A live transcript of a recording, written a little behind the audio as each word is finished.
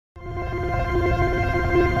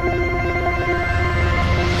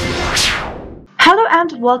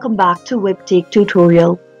and welcome back to Webtech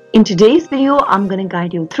Tutorial. In today's video, I'm going to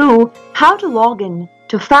guide you through how to log in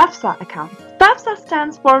to FAFSA account. FAFSA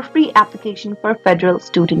stands for Free Application for Federal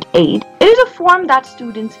Student Aid. It is a form that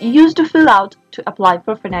students use to fill out to apply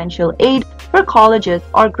for financial aid for colleges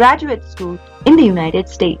or graduate schools in the United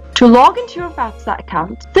States. To log into your FAFSA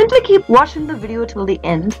account, simply keep watching the video till the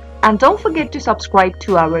end and don't forget to subscribe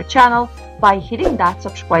to our channel by hitting that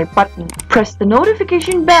subscribe button. Press the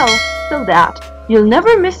notification bell so that you'll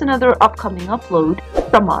never miss another upcoming upload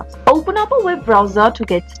from us. Open up a web browser to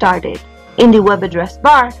get started. In the web address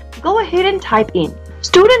bar, go ahead and type in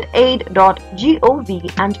studentaid.gov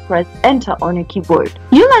and press enter on your keyboard.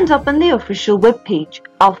 You'll end up in the official web page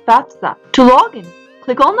of FAFSA. To log in,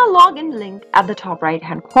 click on the login link at the top right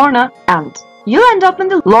hand corner and you'll end up in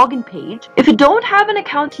the login page. If you don't have an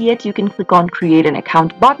account yet, you can click on create an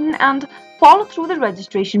account button and follow through the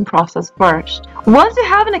registration process first. Once you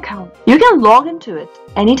have an account, you can log into it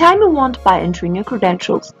anytime you want by entering your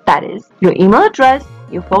credentials, that is, your email address,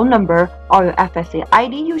 your phone number, or your FSA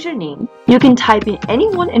ID username. You can type in any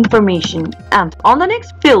one information and on the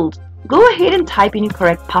next field, go ahead and type in your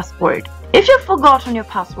correct password. If you've forgotten your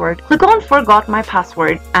password, click on Forgot My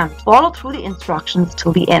Password and follow through the instructions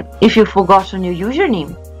till the end. If you've forgotten your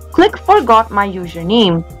username, click Forgot My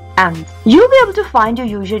Username and you'll be able to find your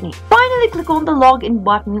username. Finally, click on the login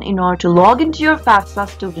button in order to log into your FAFSA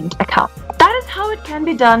student account. That is how it can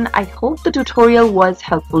be done. I hope the tutorial was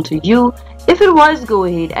helpful to you. If it was, go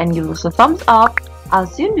ahead and give us a thumbs up. I'll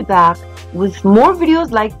soon be back with more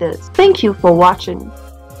videos like this. Thank you for watching.